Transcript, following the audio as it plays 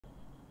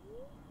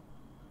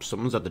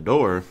Someone's at the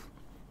door.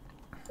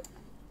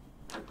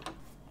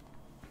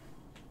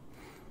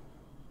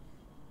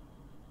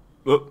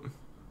 Oh.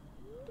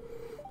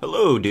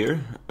 Hello,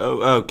 dear.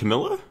 Oh,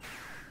 Camilla?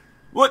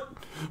 What?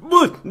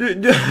 What?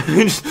 I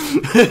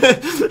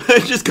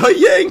just got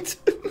yanked.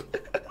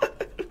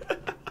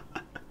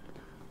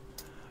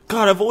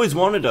 God, I've always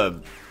wanted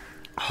a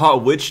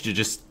hot witch to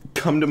just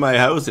come to my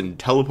house and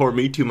teleport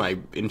me to my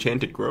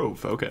enchanted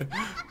grove. Okay.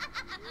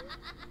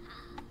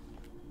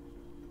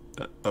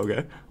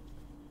 Okay.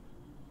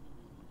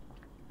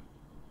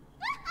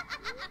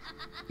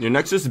 Your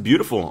necklace is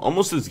beautiful,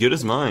 almost as good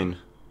as mine.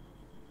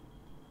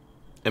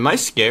 Am I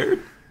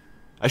scared?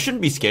 I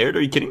shouldn't be scared,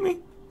 are you kidding me?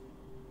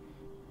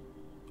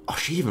 Oh,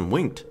 she even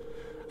winked.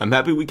 I'm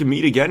happy we can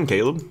meet again,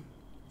 Caleb.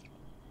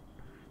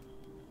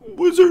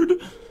 Wizard!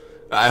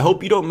 I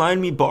hope you don't mind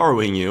me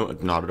borrowing you.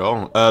 Not at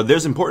all.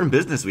 There's important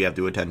business we have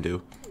to attend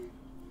to.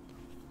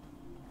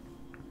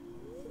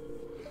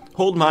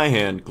 Hold my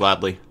hand,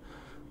 gladly.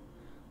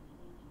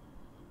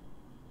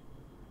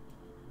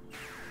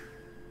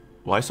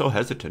 Why so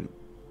hesitant?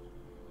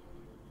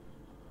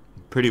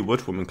 Pretty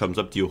witch woman comes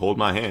up to you, hold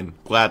my hand.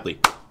 Gladly.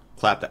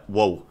 Clap that.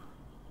 Whoa.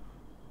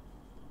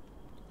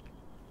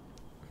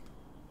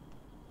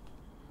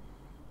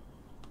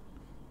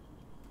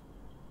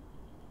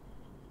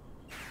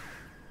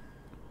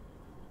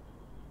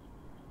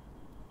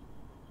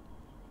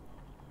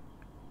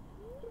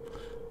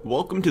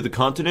 Welcome to the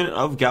continent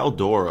of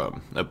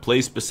Galdora, a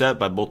place beset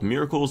by both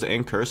miracles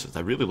and curses.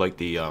 I really like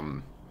the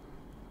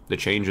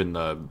change in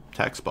the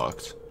text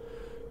box.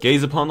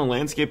 Gaze upon the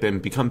landscape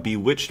and become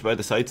bewitched by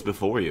the sights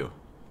before you.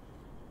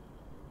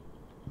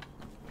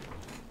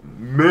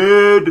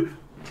 Mid.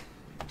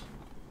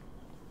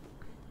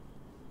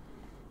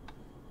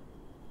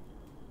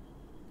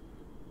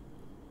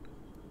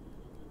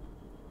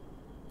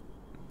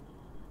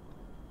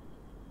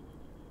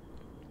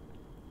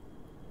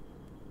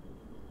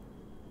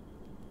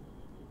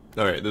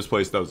 Alright, this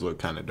place does look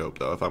kind of dope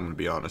though, if I'm going to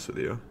be honest with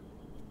you.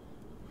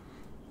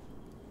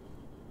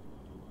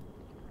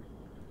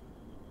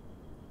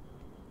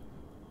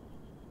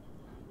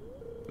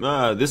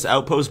 This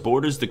outpost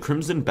borders the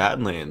Crimson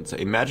Badlands,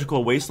 a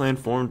magical wasteland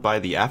formed by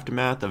the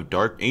aftermath of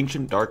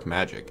ancient dark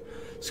magic.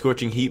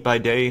 Scorching heat by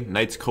day,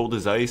 nights cold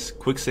as ice,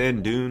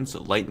 quicksand dunes,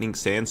 lightning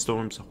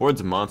sandstorms, hordes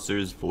of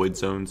monsters, void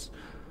zones.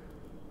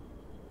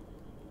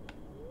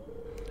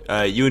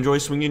 You enjoy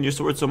swinging your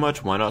sword so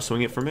much, why not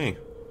swing it for me?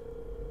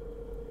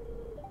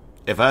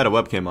 If I had a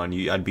webcam on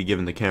you, I'd be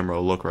giving the camera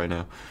a look right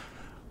now.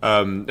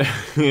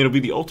 It'll be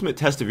the ultimate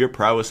test of your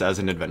prowess as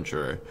an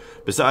adventurer.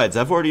 Besides,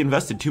 I've already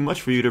invested too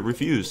much for you to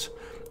refuse.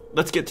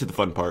 Let's get to the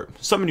fun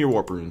part. Summon your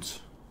warp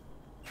runes.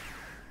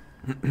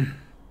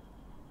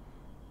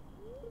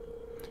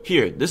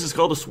 Here, this is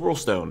called a swirl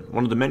stone,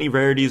 one of the many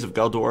rarities of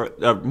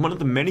Galdora. One of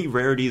the many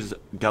rarities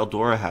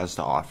Galdora has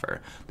to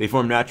offer. They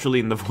form naturally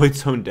in the void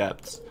zone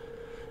depths.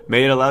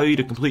 May it allow you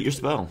to complete your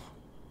spell.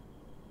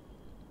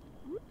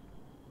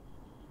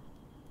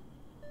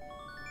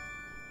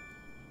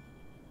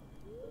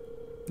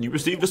 You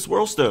received a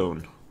swirl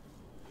stone.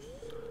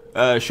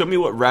 Show me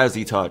what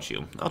Razzie taught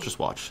you. I'll just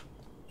watch.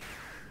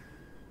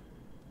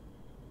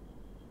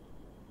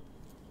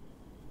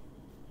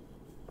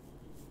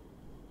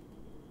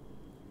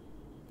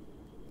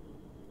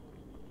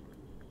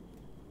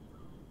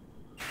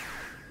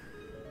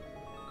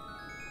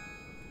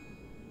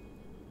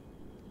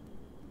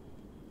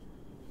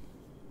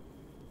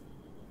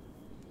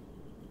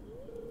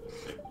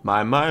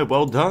 My,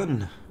 well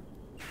done.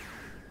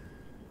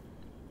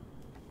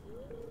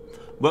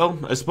 Well,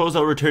 I suppose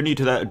I'll return you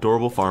to that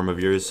adorable farm of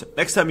yours.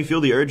 Next time you feel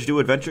the urge to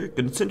adventure,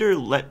 consider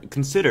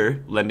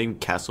lending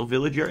Castle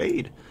Village your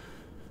aid.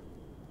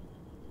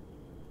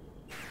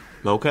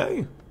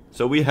 Okay,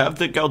 so we have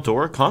the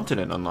Galdora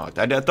continent unlocked.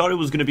 I thought it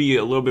was going to be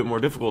a little bit more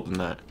difficult than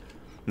that.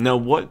 Now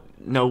what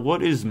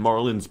is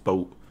Marlin's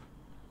boat?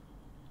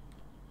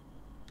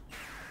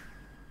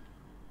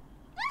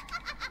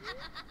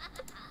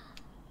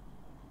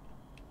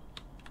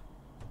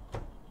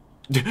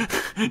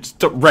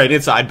 Just right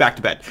inside, back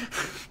to bed.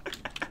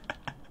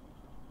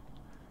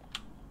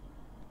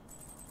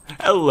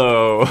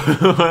 Hello.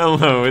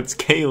 Hello, it's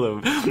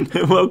Caleb.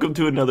 Welcome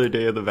to another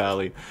day of the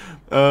valley.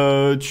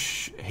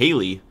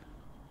 Haley.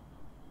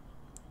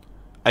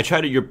 I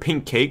tried your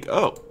pink cake.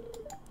 Oh.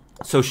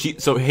 So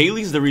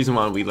Haley's the reason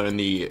why we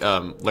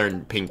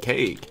learn pink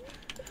cake.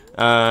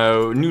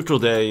 Neutral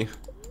day,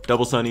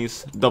 double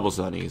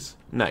sunnies.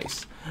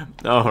 Nice.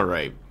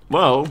 Alright.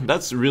 Well,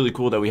 that's really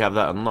cool that we have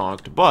that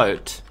unlocked,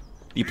 but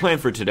the plan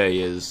for today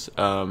is,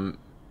 the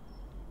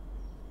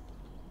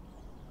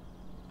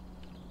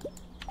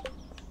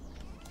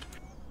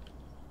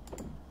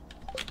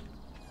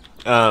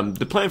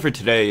plan for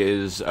today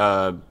is,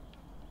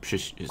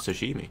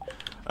 sashimi.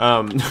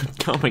 Oh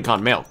my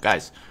god, mail,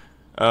 guys.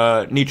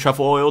 Need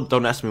truffle oil?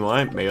 Don't ask me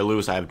why. Mayor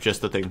Lewis, I have just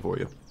the thing for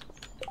you.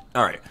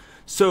 Alright,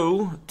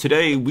 so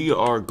today we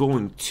are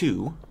going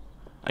to...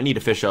 I need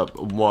to fish up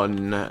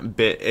one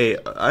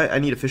bit. I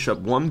need to fish up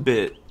one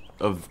bit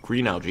of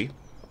green algae.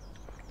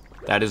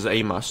 That is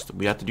a must.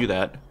 We have to do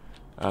that.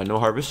 No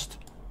harvest.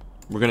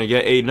 We're gonna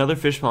get another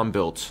fish pond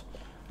built,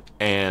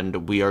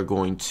 and we are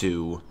going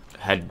to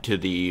head to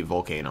the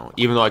volcano.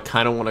 Even though I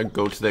kind of want to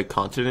go to the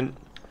continent.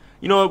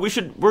 You know what?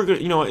 We're gonna.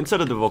 You know what?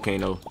 Instead of the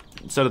volcano,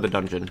 instead of the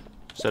dungeon,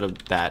 instead of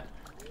that,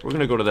 we're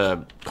gonna go to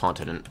the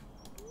continent.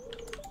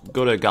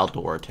 Go to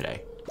Galdora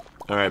today.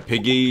 Alright,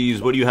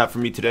 piggies, what do you have for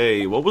me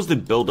today? What was the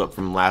build-up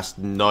from last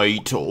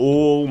night?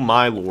 Oh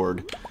my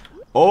lord.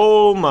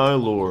 Oh my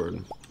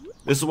lord.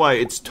 This is why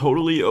it's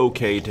totally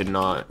okay to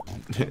not,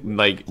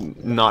 like,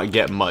 not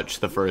get much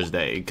the first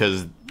day.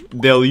 Because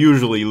they'll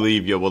usually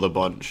leave you with a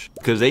bunch.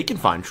 Because they can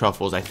find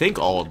truffles, I think,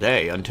 all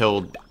day.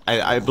 Until,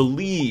 I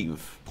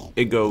believe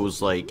it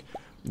goes, like,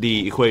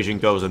 the equation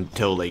goes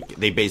until, like,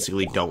 they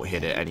basically don't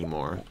hit it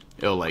anymore.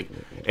 It'll, like,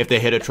 if they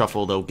hit a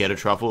truffle, they'll get a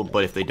truffle.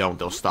 But if they don't,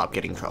 they'll stop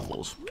getting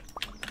truffles.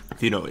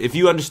 You know, if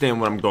you understand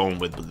what I'm going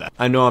with that.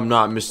 I know I'm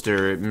not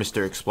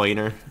Mr.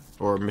 Explainer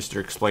or Mr.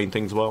 Explain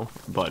Things Well,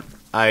 but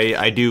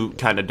I do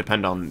kind of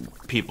depend on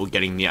people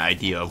getting the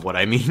idea of what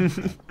I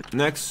mean.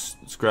 Next,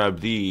 let's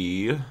grab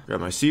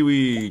my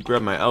seaweed,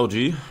 grab my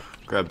algae,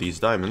 grab these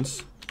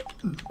diamonds.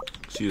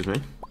 Excuse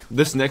me.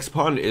 This next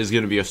pond is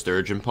going to be a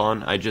sturgeon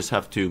pond. I just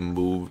have to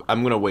move.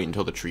 I'm going to wait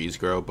until the trees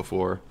grow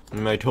before.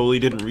 I totally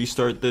didn't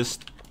restart this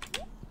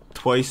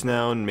twice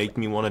now and make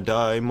me want to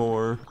die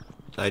more.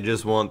 I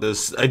just want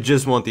this. I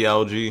just want the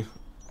algae.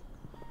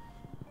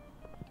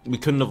 We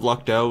couldn't have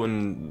lucked out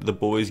and the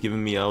boys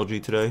giving me algae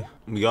today.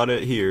 We got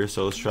it here,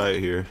 so let's try it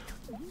here.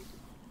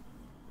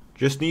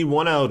 Just need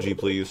one algae,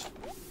 please.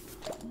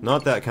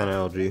 Not that kind of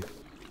algae.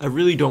 I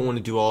really don't want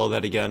to do all of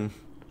that again.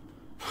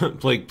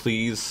 Like,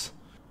 please.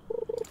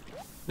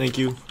 Thank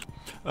you.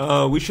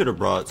 We should have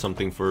brought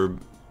something for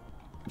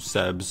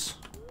Sebs.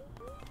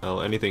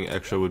 Well, anything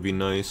extra would be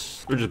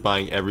nice. We're just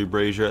buying every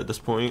brazier at this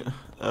point.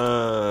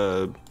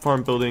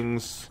 Farm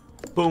buildings.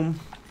 Boom.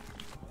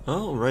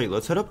 Alright,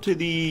 let's head up to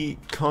the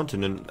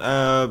continent.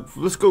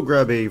 Let's go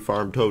grab a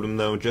farm totem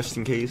though, just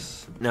in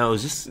case. Now,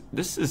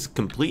 this is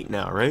complete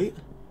now, right?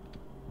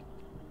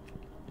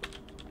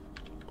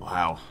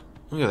 Wow.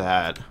 Look at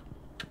that.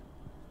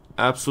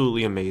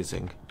 Absolutely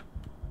amazing.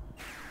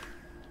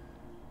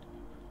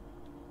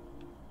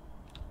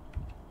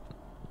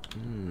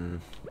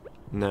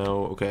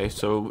 No, okay,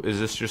 so is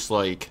this just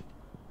like...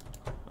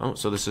 Oh,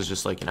 so this is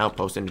just like an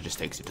outpost and it just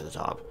takes you to the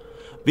top.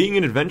 Being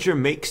an adventurer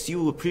makes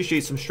you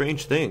appreciate some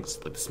strange things,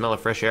 like the smell of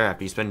fresh air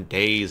after you spend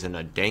days in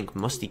a dank,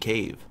 musty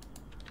cave.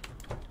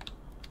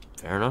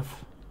 Fair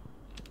enough.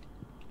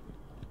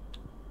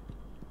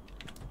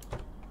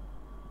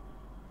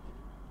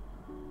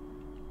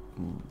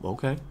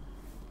 Okay.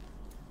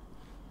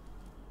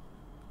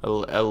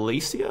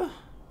 Alicia?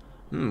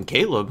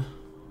 Caleb?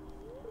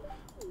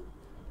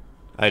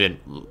 I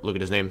didn't look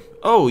at his name.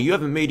 Oh, you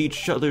haven't made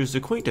each other's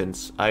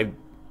acquaintance.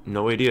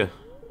 No idea.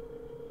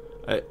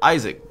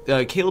 Isaac.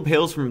 Caleb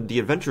hails from the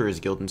Adventurers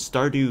Guild in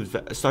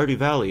Stardew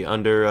Valley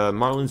under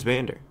Marlin's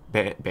banner.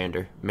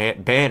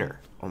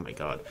 Oh my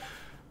god.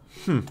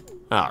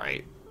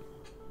 Alright.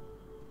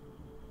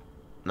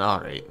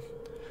 Alright.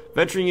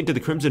 Venturing into the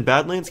Crimson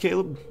Badlands,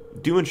 Caleb?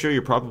 Do ensure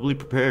you're properly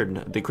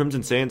prepared. The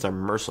Crimson Sands are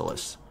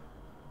merciless.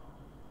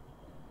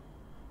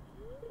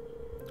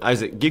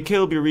 Isaac, give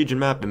Caleb your region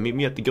map and meet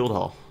me at the guild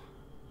hall.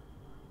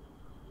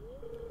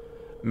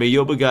 May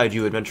Yoba guide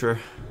you, adventurer.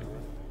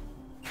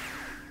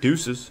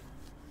 Deuces.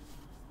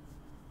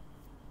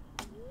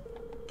 I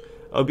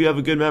hope you have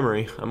a good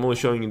memory. I'm only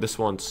showing you this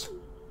once.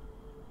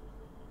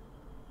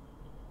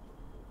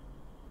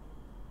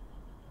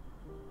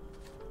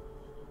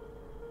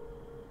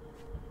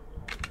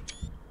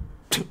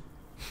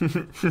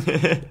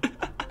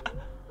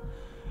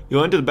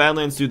 You enter the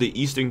Badlands through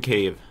the Eastern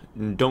Cave.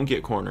 And don't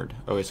get cornered.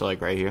 Okay, so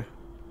like right here.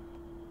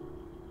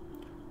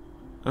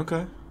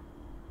 Okay.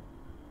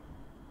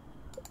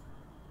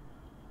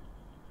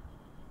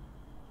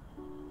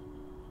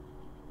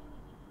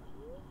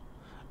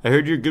 I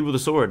heard you're good with a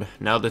sword.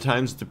 Now's the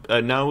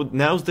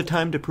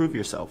time to prove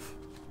yourself.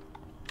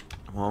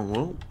 Well,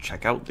 we'll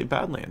check out the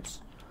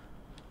Badlands.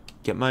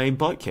 Get my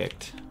butt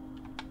kicked.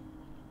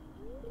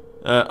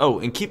 Oh,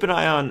 and keep an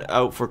eye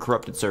out for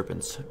corrupted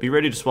serpents. Be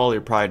ready to swallow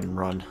your pride and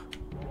run.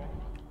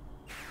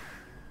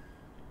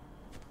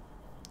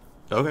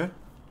 Okay.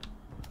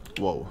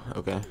 Whoa,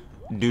 okay.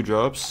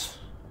 Dewdrops.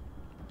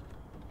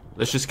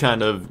 Let's just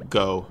kind of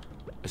go.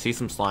 I see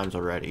some slimes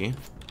already.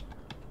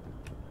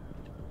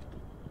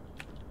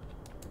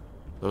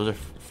 Those are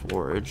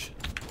forage.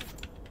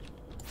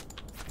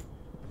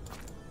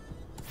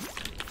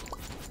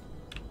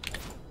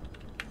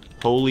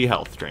 Holy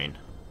health drain.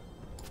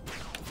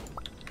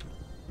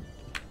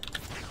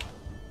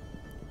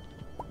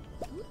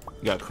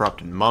 You got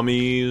corrupted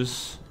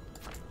mummies.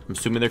 I'm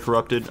assuming they're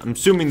corrupted. I'm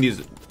assuming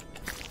these...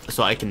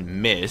 So I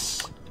can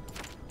miss.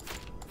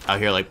 Out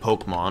here like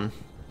Pokemon.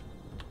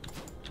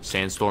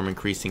 Sandstorm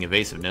increasing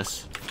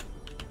evasiveness.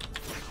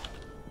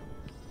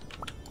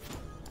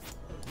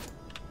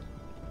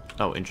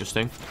 Oh,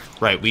 interesting.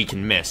 Right, we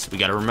can miss. We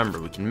gotta remember,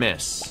 we can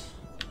miss.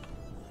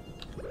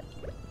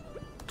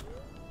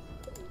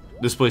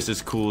 This place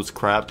is cool as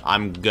crap.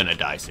 I'm gonna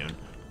die soon.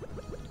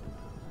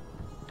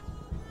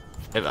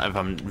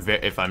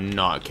 If I'm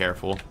not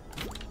careful.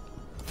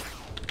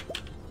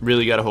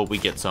 Really gotta hope we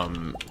get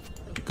some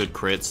good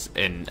crits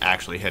and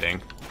actually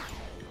hitting.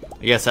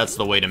 I guess that's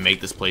the way to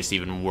make this place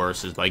even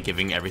worse, is by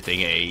giving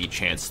everything a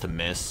chance to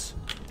miss.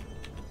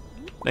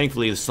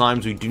 Thankfully, the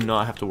slimes we do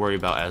not have to worry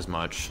about as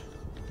much.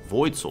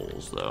 Void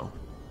souls, though.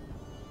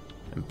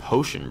 And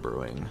potion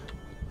brewing.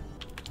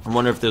 I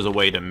wonder if there's a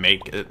way to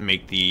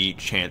make the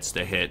chance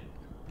to hit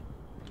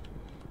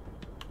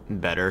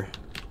better.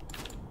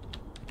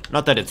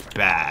 Not that it's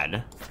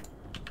bad.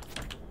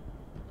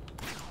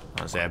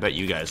 Honestly, I bet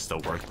you guys still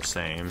work the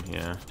same,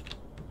 yeah.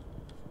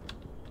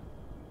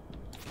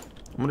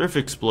 I wonder if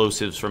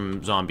explosives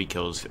from zombie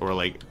kills or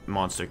like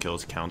monster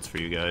kills counts for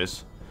you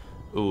guys.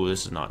 Ooh,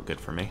 this is not good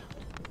for me.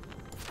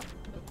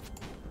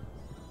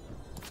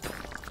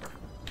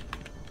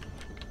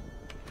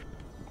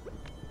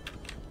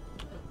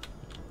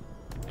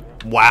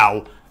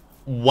 Wow.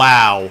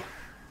 Wow.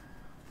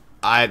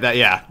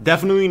 Yeah,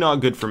 definitely not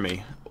good for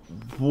me.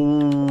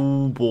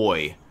 Oh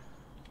boy.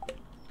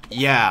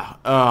 Yeah,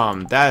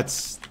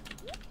 that's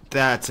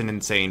an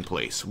insane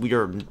place. We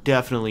are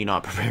definitely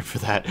not prepared for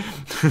that.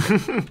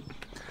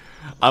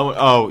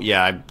 Oh,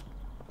 yeah, I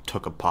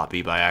took a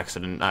poppy by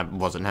accident. I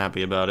wasn't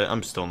happy about it.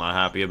 I'm still not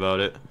happy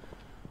about it.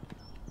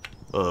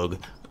 Ugh.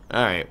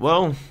 Alright,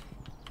 well,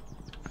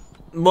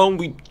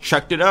 we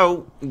checked it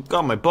out,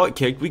 got my butt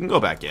kicked, we can go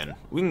back in.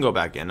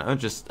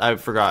 I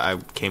forgot I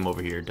came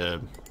over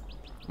here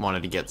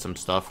wanted to get some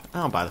stuff.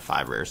 I'll buy the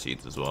 5 rare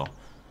seeds as well.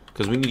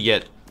 Because we need to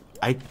get,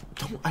 I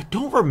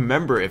don't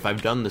remember if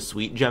I've done the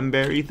sweet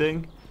gemberry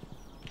thing.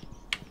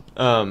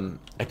 I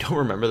don't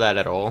remember that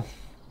at all.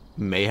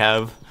 May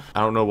have.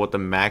 I don't know what the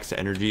max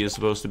energy is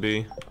supposed to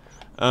be.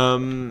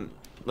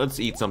 Let's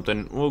eat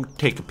something. We'll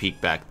take a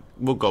peek back.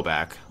 We'll go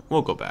back.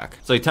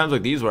 It's like times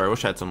like these where I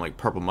wish I had some like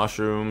purple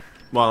mushroom.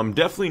 Well, I'm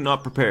definitely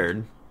not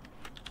prepared.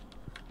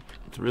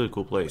 It's a really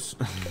cool place.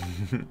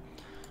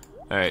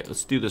 Alright,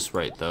 let's do this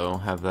right though.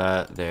 Have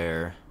that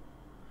there.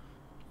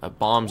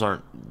 Bombs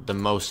aren't the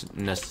most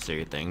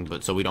necessary thing,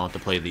 but so we don't have to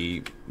play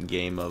the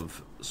game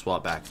of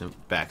swap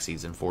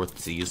backsies and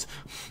forthsies.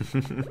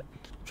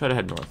 Try to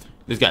head north.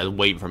 This guy's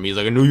waiting for me. He's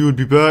like, I knew you would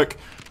be back.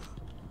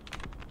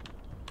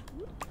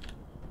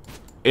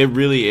 It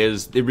really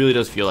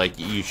does feel like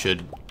you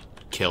should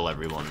kill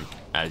everyone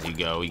as you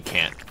go. You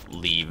can't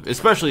leave.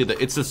 Especially,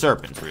 it's the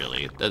serpents,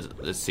 really.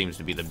 That seems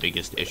to be the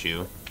biggest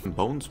issue.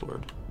 Bone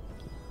sword.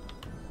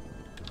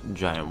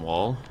 Giant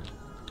wall.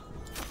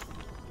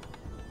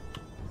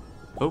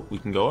 Oh, we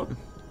can go up.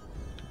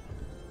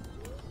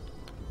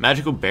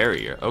 Magical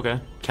barrier.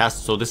 Okay.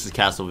 So this is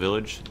Castle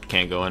Village.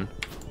 Can't go in.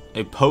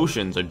 Hey,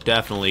 potions are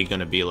definitely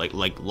gonna be like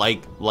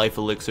life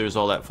elixirs,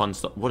 all that fun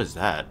stuff. What is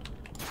that?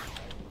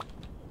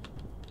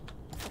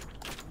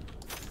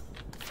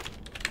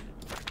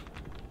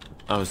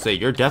 I would say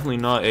you're definitely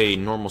not a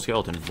normal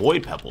skeleton.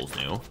 Void pebble's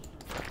new.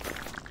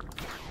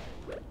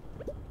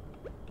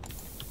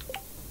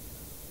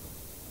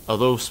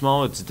 Although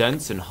small, it's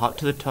dense and hot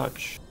to the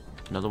touch.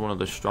 Another one of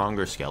the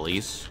stronger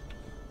skellies.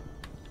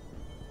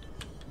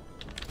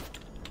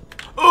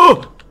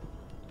 Oh!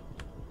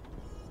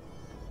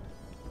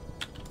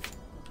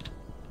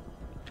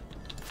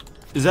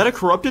 Is that a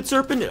corrupted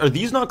serpent? Are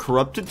these not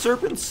corrupted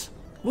serpents?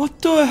 What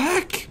the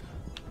heck?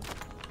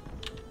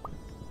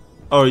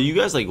 Oh, are you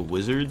guys like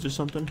wizards or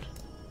something?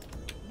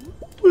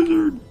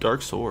 Wizard.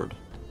 Dark sword.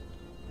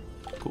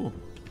 Cool.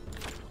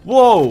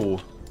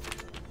 Whoa!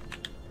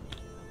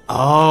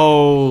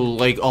 Oh,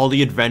 like all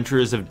the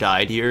adventurers have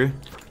died here?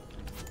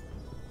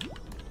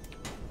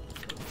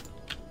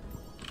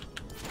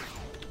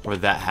 Or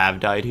that have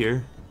died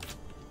here?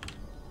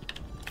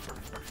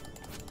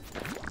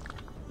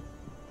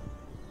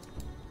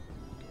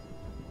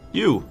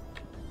 You!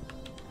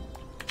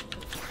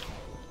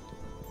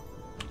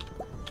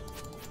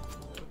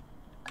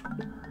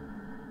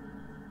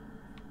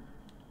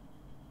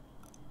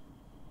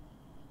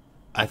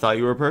 I thought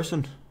you were a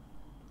person.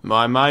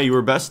 My, you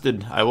were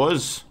bested. I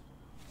was.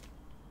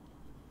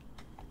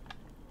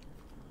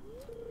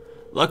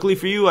 Luckily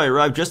for you, I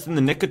arrived just in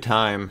the nick of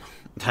time.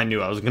 I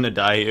knew I was gonna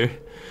die here.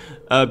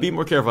 Be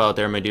more careful out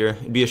there, my dear.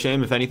 It'd be a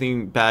shame if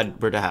anything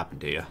bad were to happen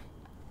to you.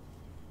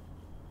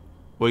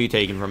 What are you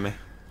taking from me?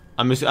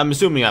 I'm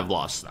assuming I've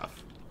lost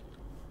stuff.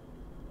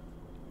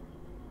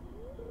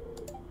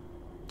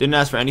 Didn't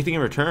ask for anything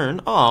in return.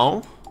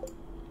 Oh.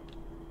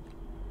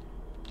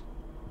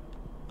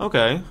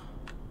 Okay.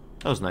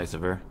 That was nice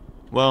of her.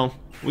 Well,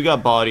 we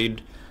got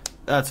bodied.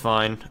 That's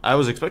fine. I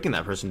was expecting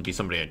that person to be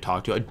somebody I'd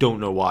talk to. I don't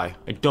know why.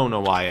 I don't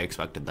know why I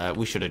expected that.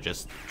 We should have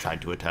just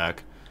tried to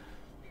attack.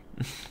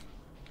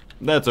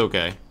 That's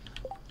okay.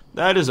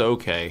 That is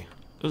okay.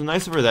 It was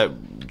nice of her that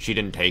she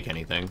didn't take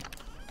anything.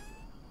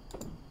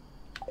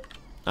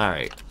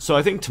 Alright. So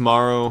I think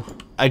tomorrow...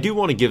 I do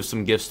want to give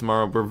some gifts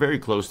tomorrow. We're very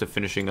close to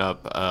finishing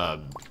up...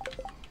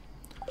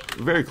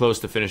 very close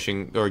to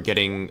finishing... Or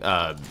getting...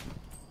 our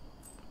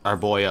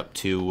boy up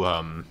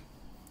to...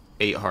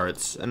 8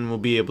 hearts, and we'll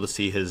be able to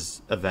see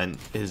his event,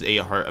 his 8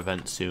 heart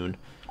event soon.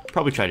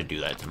 Probably try to do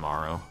that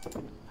tomorrow.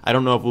 I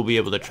don't know if we'll be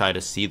able to try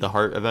to see the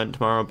heart event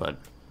tomorrow, but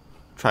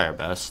try our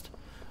best.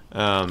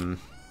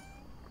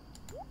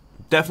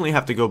 Definitely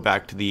have to go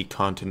back to the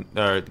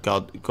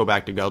go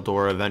back to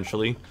Galdora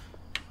eventually.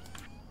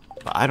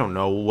 But I don't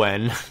know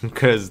when,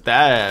 because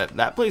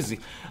that place,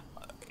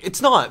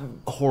 it's not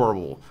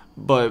horrible,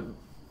 but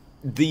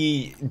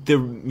you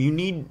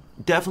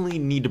definitely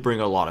need to bring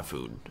a lot of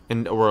food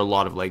or a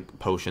lot of like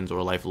potions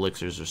or life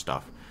elixirs or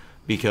stuff,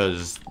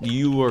 because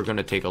you are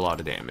gonna take a lot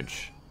of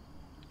damage.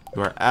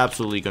 You are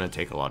absolutely gonna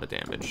take a lot of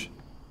damage.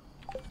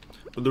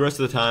 But the rest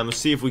of the time, let's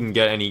see if we can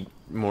get any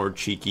more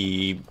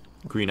cheeky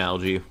green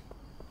algae.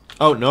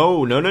 Oh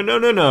no, no, no, no,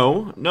 no,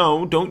 no,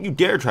 no! Don't you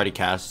dare try to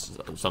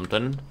cast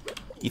something.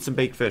 Eat some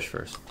baked fish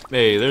first.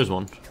 Hey, there's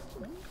one.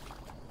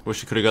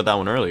 Wish I could have got that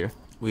one earlier.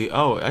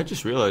 Oh, I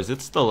just realized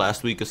it's the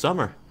last week of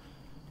summer.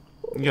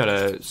 We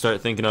gotta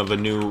start thinking of a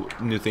new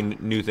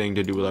thing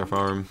to do with our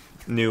farm.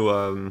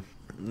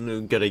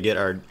 Gotta get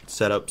our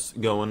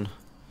setups going.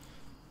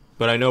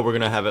 But I know we're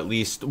gonna have at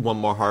least one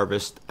more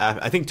harvest.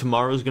 I think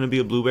tomorrow's gonna be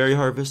a blueberry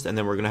harvest, and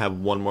then we're gonna have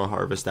one more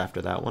harvest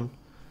after that one.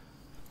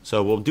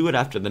 So we'll do it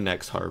after the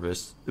next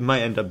harvest. It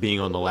might end up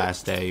being on the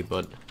last day,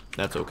 but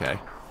that's okay.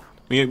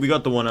 We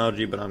got the one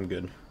algae, but I'm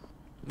good.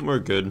 We're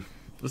good.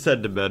 Let's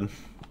head to bed.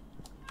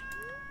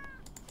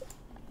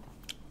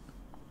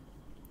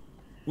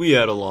 We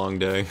had a long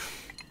day.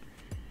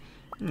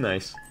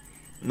 Nice.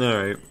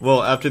 Alright,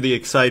 well, after the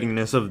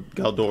excitingness of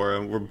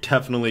Galdora, we're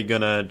definitely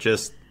gonna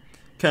just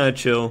kind of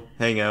chill,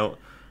 hang out.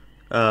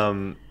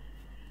 Gonna...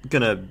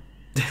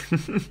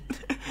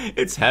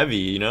 It's heavy,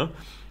 you know?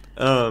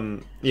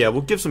 Yeah,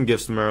 we'll give some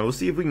gifts tomorrow. We'll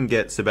see if we can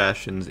get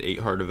Sebastian's 8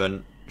 heart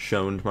event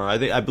shown tomorrow.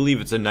 I believe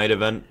it's a night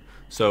event,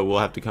 so we'll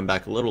have to come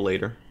back a little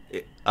later.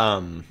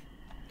 But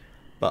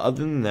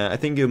other than that, I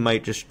think it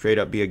might just straight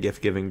up be a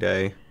gift-giving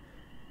day.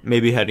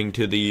 Maybe heading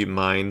to the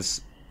mines,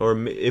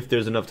 or if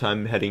there's enough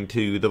time, heading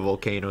to the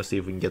volcano, see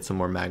if we can get some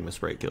more magma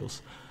spray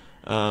kills.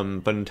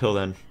 But until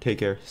then, take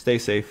care, stay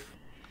safe,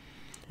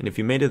 and if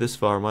you made it this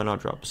far, why not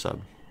drop a sub?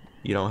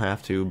 You don't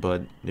have to,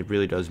 but it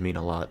really does mean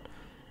a lot.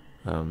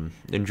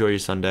 Enjoy your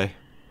Sunday,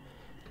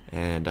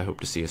 and I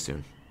hope to see you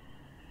soon.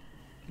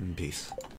 Peace.